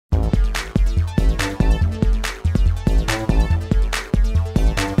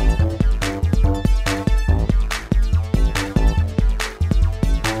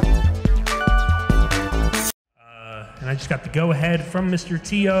just got the go-ahead from Mr.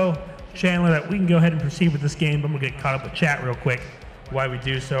 T.O. Chandler that we can go ahead and proceed with this game. But I'm going to get caught up with chat real quick. While we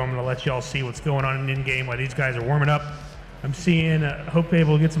do so, I'm going to let y'all see what's going on in-game while these guys are warming up. I'm seeing, hope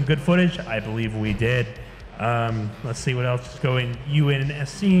able to get some good footage. I believe we did. Let's see what else is going.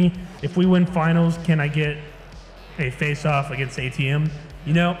 UNSC. If we win finals, can I get a face-off against ATM?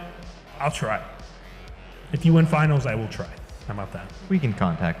 You know, I'll try. If you win finals, I will try. How about that? We can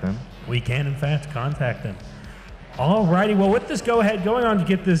contact them. We can, in fact, contact them. Alrighty, well, with this go-ahead going on to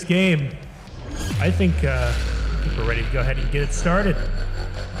get this game, I think we're ready to go ahead and get it started. 5,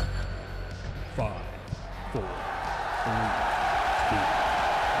 4, 3, 2, 1,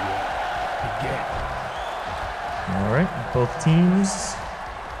 begin. All right, both teams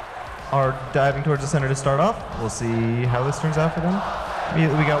are diving towards the center to start off. We'll see how this turns out for them.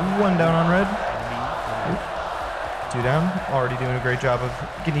 Immediately, we got 1 down on red. 2 down. Already doing a great job of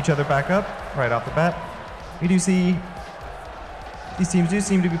getting each other back up right off the bat. We do see these teams do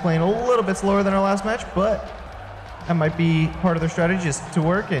seem to be playing a little bit slower than our last match, but that might be part of their strategy, just to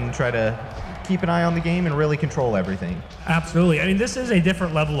work and try to keep an eye on the game and really control everything. Absolutely. I mean, this is a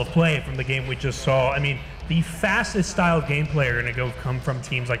different level of play from the game we just saw. I mean, the fastest style gameplay are going to come from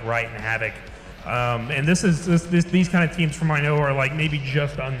teams like Riot and Havoc. And these kind of teams from I know are like maybe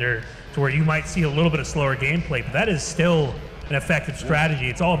just under to where you might see a little bit of slower gameplay, but that is still an effective strategy.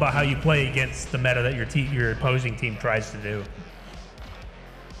 It's all about how you play against the meta that your opposing team tries to do.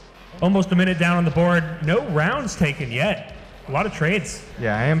 Almost a minute down on the board. No rounds taken yet. A lot of trades.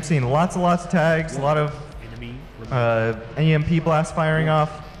 Yeah, I am seeing lots and lots of tags, a lot of EMP blasts firing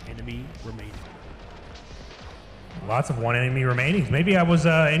off. Enemy remaining. Lots of 1 enemy remaining. Maybe I was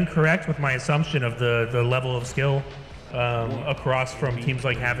incorrect with my assumption of the level of skill across from teams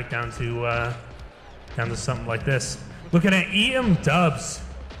like Havoc down to something like this. Looking at EM Dubs,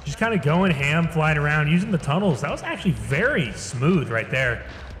 just kind of going ham, flying around, using the tunnels. That was actually very smooth right there,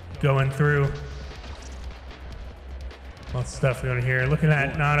 going through. Lots of stuff going here. Looking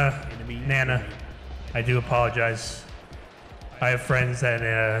at Nana. I do apologize. I have friends that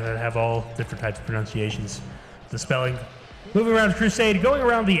have all different types of pronunciations. The spelling. Moving around Crusade, going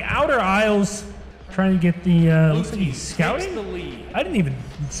around the outer aisles, trying to get the, looks like he's scouting? I didn't even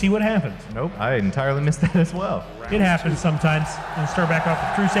see what happened. Nope, I entirely missed that as well. It happens sometimes. Gonna start back off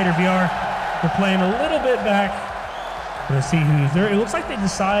with Crusader VR. We're playing a little bit back. Gonna see who's there. It looks like they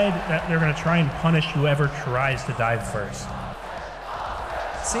decide that they're gonna try and punish whoever tries to dive first.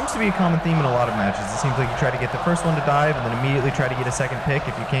 Seems to be a common theme in a lot of matches. It seems like you try to get the first one to dive and then immediately try to get a second pick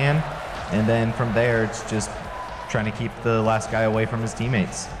if you can. And then from there, it's just trying to keep the last guy away from his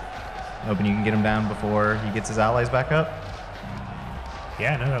teammates. Hoping you can get him down before he gets his allies back up.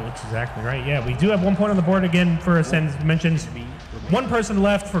 Yeah, no, that looks exactly right. Yeah, we do have 1 point on the board again for Ascend mentions. 1 person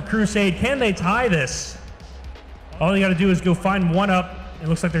left for Crusade. Can they tie this? All they got to do is go find 1 up. It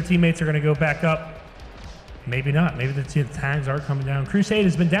looks like their teammates are going to go back up. Maybe not. Maybe the tags are coming down. Crusade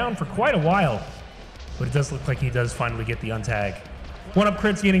has been down for quite a while, but it does look like he does finally get the untag. 1 up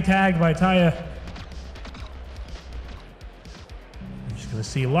crits getting tagged by Taya. I'm just going to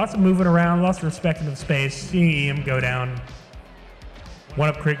see lots of moving around, lots of respecting of space. Seeing him go down. 1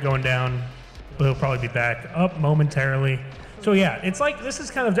 up crit going down, but he'll probably be back up momentarily. So yeah, it's like this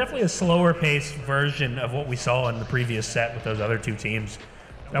is kind of definitely a slower paced version of what we saw in the previous set with those other 2 teams.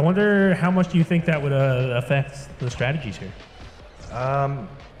 I wonder how much do you think that would affect the strategies here? I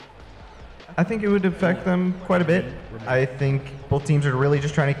think it would affect them quite a bit. I think both teams are really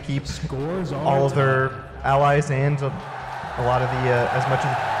just trying to keep all of their allies and a lot of the as much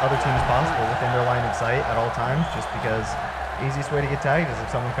of other teams as possible within their line of sight at all times, just because the easiest way to get tagged is if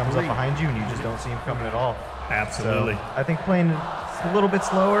someone comes up behind you and you just don't see him coming at all. Absolutely. So I think playing a little bit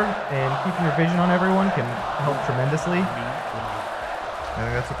slower and keeping your vision on everyone can help tremendously. I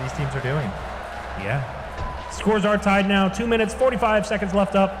think that's what these teams are doing. Yeah. Scores are tied now. 2 minutes, 45 seconds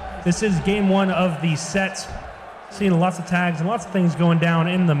left up. This is game 1 of the set. Seeing lots of tags and lots of things going down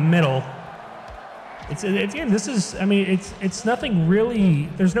in the middle. Again, this is, I mean, it's nothing really,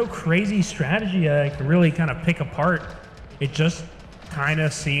 there's no crazy strategy I can really kind of pick apart. It just kind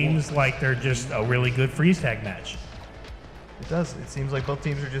of seems like they're just a really good freeze tag match. It does. It seems like both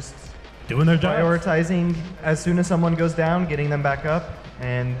teams are just doing their job. Prioritizing as soon as someone goes down, getting them back up,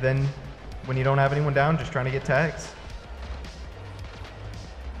 and then when you don't have anyone down, just trying to get tags.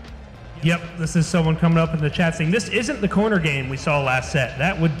 Yep, this is someone coming up in the chat saying this isn't the corner game we saw last set.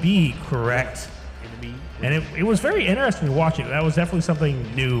 That would be correct. And it was very interesting to watch it. That was definitely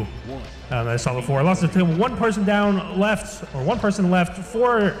something new that I saw before. Lots of 1 person down left, or 1 person left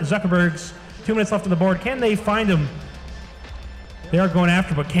for Zuckerberg's. 2 minutes left on the board. Can they find him? They are going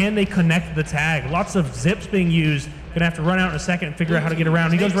after, but can they connect the tag? Lots of zips being used. Gonna have to run out in a second and figure out how to get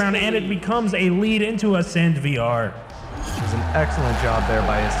around. He goes around, and it becomes a lead into Ascend VR. It was an excellent job there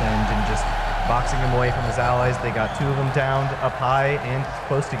by Ascend and just boxing him away from his allies. They got 2 of them downed up high and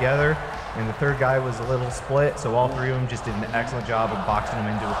close together, and the third guy was a little split, so all 3 of them just did an excellent job of boxing him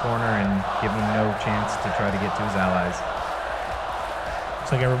into a corner and giving him no chance to try to get to his allies.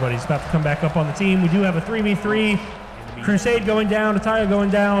 Looks like everybody's about to come back up on the team. We do have a 3v3. Crusade going down, Ataya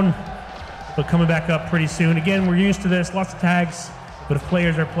going down, but coming back up pretty soon. Again, we're used to this, lots of tags, but if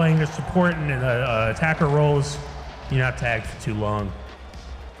players are playing their support and attacker roles, you're not tagged for too long.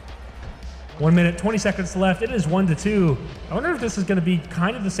 1 minute, 20 seconds left. It is 1-2. I wonder if this is going to be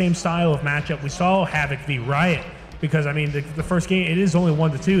kind of the same style of matchup we saw Havoc v Riot, because I mean, the first game, it is only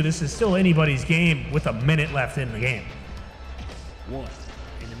 1-2. This is still anybody's game with a minute left in the game.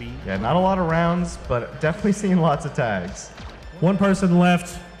 Yeah, not a lot of rounds, but definitely seeing lots of tags. 1 person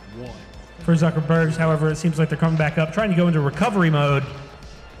left for Zuckerbergs. However, it seems like they're coming back up, trying to go into recovery mode.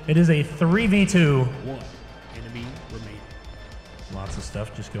 It is a 3v2. Lots of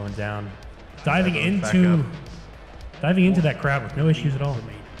stuff just going down. Diving into that crowd with no issues at all.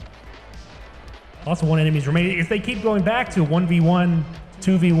 Lots of 1 enemies remaining. If they keep going back to 1v1,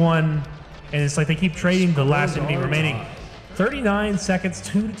 2v1, and it's like they keep trading the last enemy remaining. 39 seconds,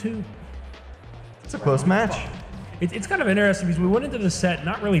 2-2. It's a close match. It's kind of interesting because we went into the set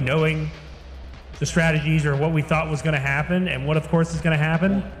not really knowing the strategies or what we thought was going to happen, and what, of course, is going to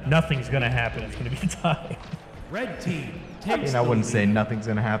happen. Nothing's going to happen. It's going to be a tie. Red team. I mean, I wouldn't say nothing's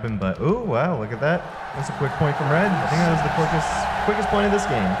going to happen, but oh wow, look at that. That's a quick point from Red. I think that was the quickest point of this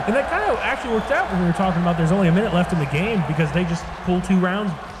game. And that kind of actually worked out when we were talking about there's only a minute left in the game because they just pulled 2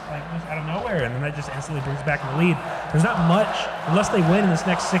 rounds like out of nowhere, and then that just instantly brings back the lead. There's not much, unless they win in this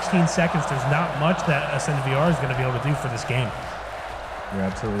next 16 seconds, there's not much that Ascend VR is going to be able to do for this game. You're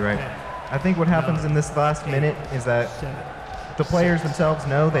absolutely right. I think what happens in this last minute is that the players themselves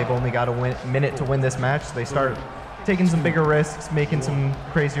know they've only got a minute to win this match, so they start taking some bigger risks, making some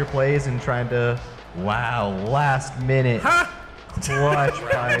crazier plays, and trying to, wow, last minute clutch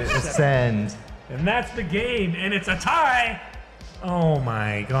by Ascend. And that's the game, and it's a tie. Oh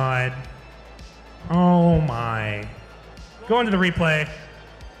my God. Oh my. Go into the replay.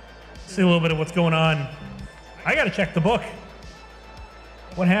 See a little bit of what's going on. I gotta check the book.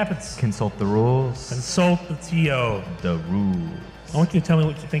 What happens? Consult the rules. Consult the TO. The rules. I want you to tell me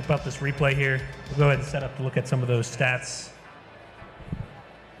what you think about this replay here. We'll go ahead and set up to look at some of those stats.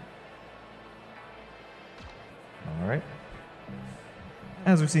 All right.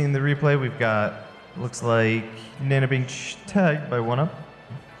 As we've seen in the replay, we've got, looks like Nana being tagged by 1UP.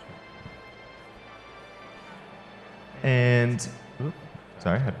 And,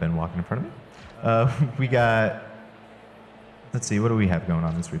 sorry, I had Ben walking in front of me. We got, let's see, what do we have going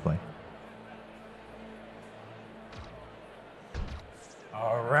on in this replay?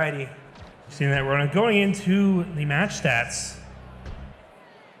 Alrighty. Seeing that we're going into the match stats.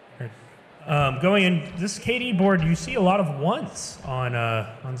 Going in this KD board, you see a lot of 1s on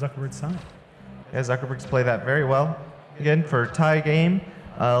Zuckerberg's side. Yeah, Zuckerberg's play that very well. Again, for a tie game,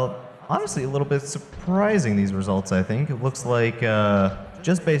 honestly, a little bit surprising, these results, I think. It looks like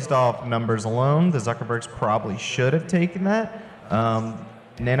just based off numbers alone, the Zuckerbergs probably should have taken that.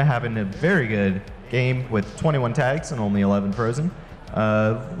 Nana having a very good game with 21 tags and only 11 frozen.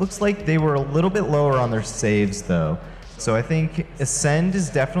 Looks like they were a little bit lower on their saves, though. So I think Ascend is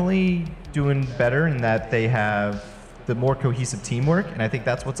definitely doing better in that they have the more cohesive teamwork, and I think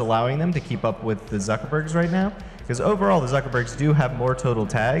that's what's allowing them to keep up with the Zuckerbergs right now. Because overall, the Zuckerbergs do have more total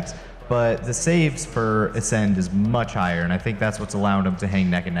tags, but the saves for Ascend is much higher, and I think that's what's allowing them to hang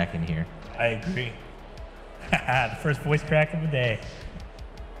neck and neck in here. I agree. The first voice crack of the day.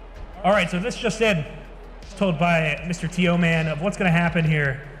 All right, so this just in. It's told by Mr. T.O. Man of what's going to happen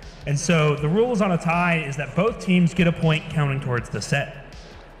here. And so the rules on a tie is that both teams get a point counting towards the set.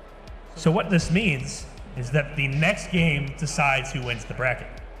 So what this means is that the next game decides who wins the bracket.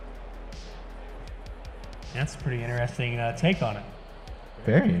 That's a pretty interesting take on it.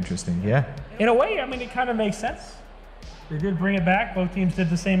 Very interesting, yeah. In a way, I mean, it kind of makes sense. They did bring it back. Both teams did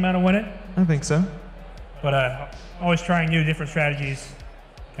the same amount of winning. I think so. But always trying new, different strategies.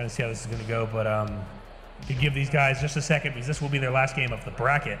 Kind of see how this is going to go. But to give these guys just a second, because this will be their last game of the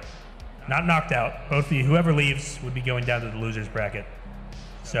bracket. Not knocked out. Both of you, whoever leaves, would be going down to the losers bracket.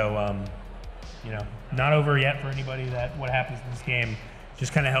 So, you know, not over yet for anybody. That what happens in this game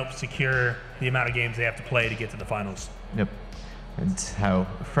just kind of helps secure the amount of games they have to play to get to the finals. Yep. And how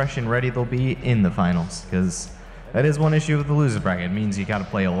fresh and ready they'll be in the finals, because that is one issue with the losers bracket. It means you got to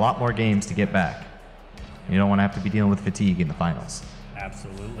play a lot more games to get back. You don't want to have to be dealing with fatigue in the finals.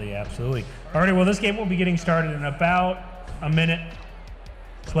 Absolutely, absolutely. All right, well, this game will be getting started in about a minute.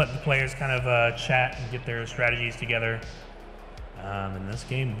 Just let the players kind of chat and get their strategies together. And this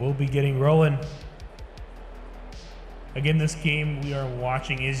game will be getting rolling. Again, this game we are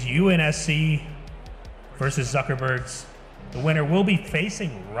watching is UNSC versus Zuckerbergs. The winner will be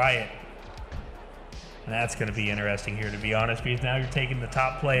facing Riot. And that's going to be interesting here, to be honest, because now you're taking the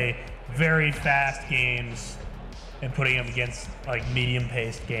top play, very fast games, and putting them against like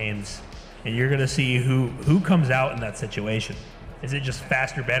medium-paced games. And you're going to see who comes out in that situation. Is it just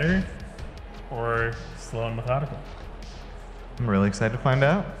faster, better, or slow and methodical? I'm really excited to find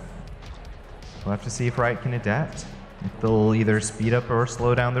out. We'll have to see if Riot can adapt. If they'll either speed up or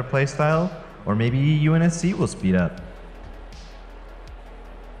slow down their playstyle, or maybe UNSC will speed up.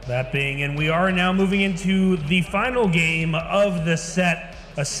 That being, and we are now moving into the final game of the set.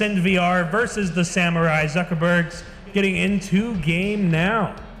 Ascend VR versus the Samurai. Zuckerbergs getting into game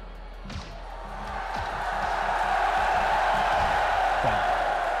now.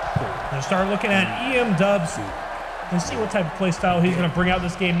 We'll start looking at EM Dubs and see what type of play style he's going to bring out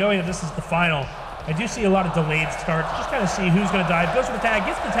this game, knowing that this is the final. I do see a lot of delayed starts. Just kind of see who's going to dive. Goes for the tag,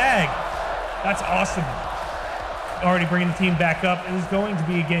 gets the tag. That's awesome. Already bringing the team back up. It is going to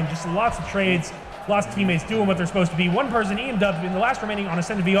be, again, just lots of trades, lots of teammates doing what they're supposed to be. One person, EM Dubs, being the last remaining on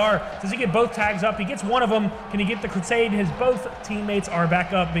Ascended VR. Does he get both tags up? He gets one of them. Can he get the Crusade? His both teammates are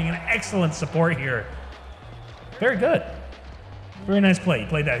back up, being an excellent support here. Very good. Very nice play. He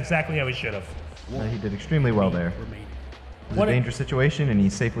played that exactly how he should have. He did extremely well there. It was a dangerous situation, and he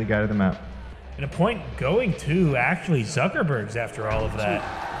safely guided them out. And a point going to actually Zuckerbergs after all of that.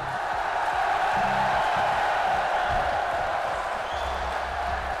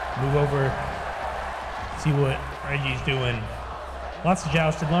 Move over, see what Reggie's doing. Lots of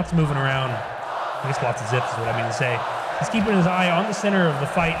jousting, lots of moving around. I guess lots of zips is what I mean to say. He's keeping his eye on the center of the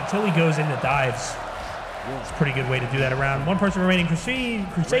fight until he goes into dives. It's a pretty good way to do that around. One person remaining, Crusade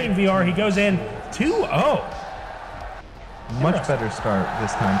VR. He goes in 2-0. Much better start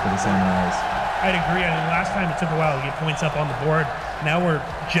this time for the Samurais. I'd agree. I mean, last time it took a while to get points up on the board. Now we're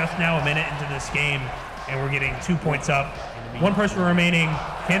just now a minute into this game, and we're getting 2 points up. One person remaining.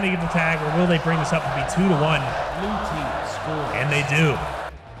 Can they get the tag, or will they bring this up to be 2-1? And they do.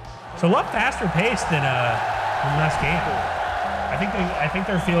 So a lot faster pace than last game. I think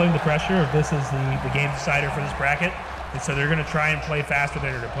they're feeling the pressure of this as the game decider for this bracket, and so they're going to try and play faster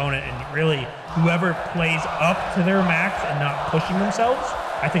than their opponent. And really, whoever plays up to their max and not pushing themselves,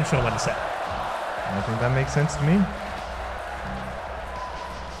 I think is going to win the set. I think that makes sense to me.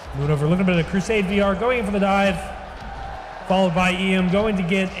 Moving over, looking at the Crusade VR, going in for the dive, followed by EM, going to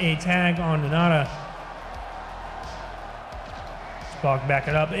get a tag on Nanada. Let's back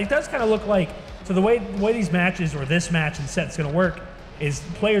it up. It does kind of look like, so the way these matches, or this match and set's going to work, is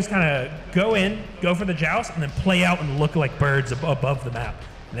players kind of go in, go for the joust, and then play out and look like birds above the map.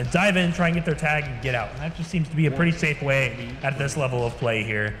 And then dive in, try and get their tag, and get out. And that just seems to be a pretty safe way at this level of play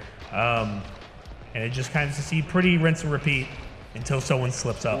here. And it just kind of see pretty rinse and repeat until someone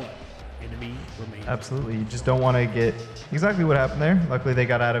slips up. Absolutely. You just don't want to get exactly what happened there. Luckily, they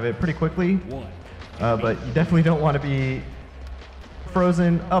got out of it pretty quickly. But you definitely don't want to be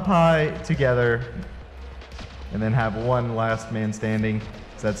frozen up high together and then have one last man standing.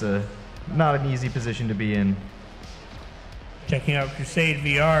 So that's not an easy position to be in. Checking out Crusade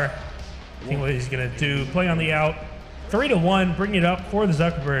VR. See what he's going to do. Play on the out. 3-1. Bring it up for the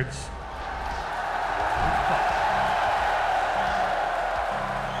Zuckerbergs.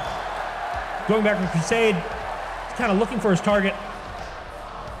 Going back from Crusade, he's kind of looking for his target.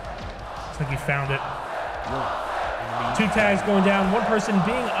 Looks like he found it. 2 tags going down, one person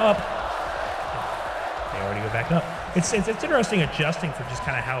being up. They already go back up. It's interesting adjusting for just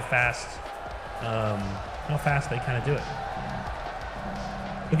kind of how fast they kind of do it.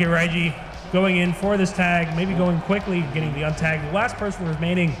 Look at Raiji going in for this tag, maybe going quickly, getting the untag. The last person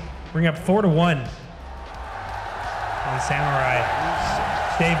remaining, bring up 4-1. And the Samurai.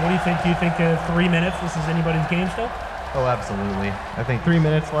 Dave, what do you think? Do you think 3 minutes, this is anybody's game still? Oh, absolutely. I think 3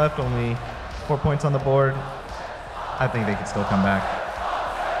 minutes left, only 4 points on the board. I think they can still come back.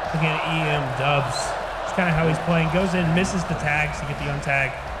 Looking at EM Dubs. It's kind of how he's playing. Goes in, misses the tags to get the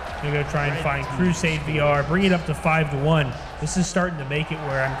untag. They're going to try and find Crusade VR, bring it up to 5-1. This is starting to make it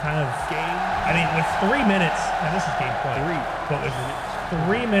where I'm kind of, I mean, with 3 minutes, now this is game point, but with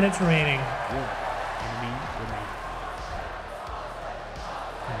 3 minutes remaining,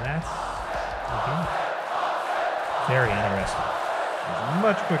 and that's the game. Very interesting. It was a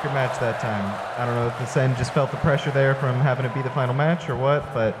much quicker match that time. I don't know if the Sen just felt the pressure there from having to be the final match or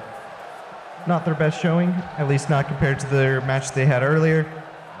what, but not their best showing, at least not compared to their match they had earlier.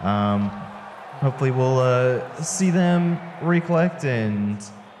 Hopefully we'll see them recollect and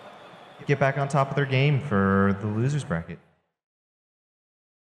get back on top of their game for the losers bracket.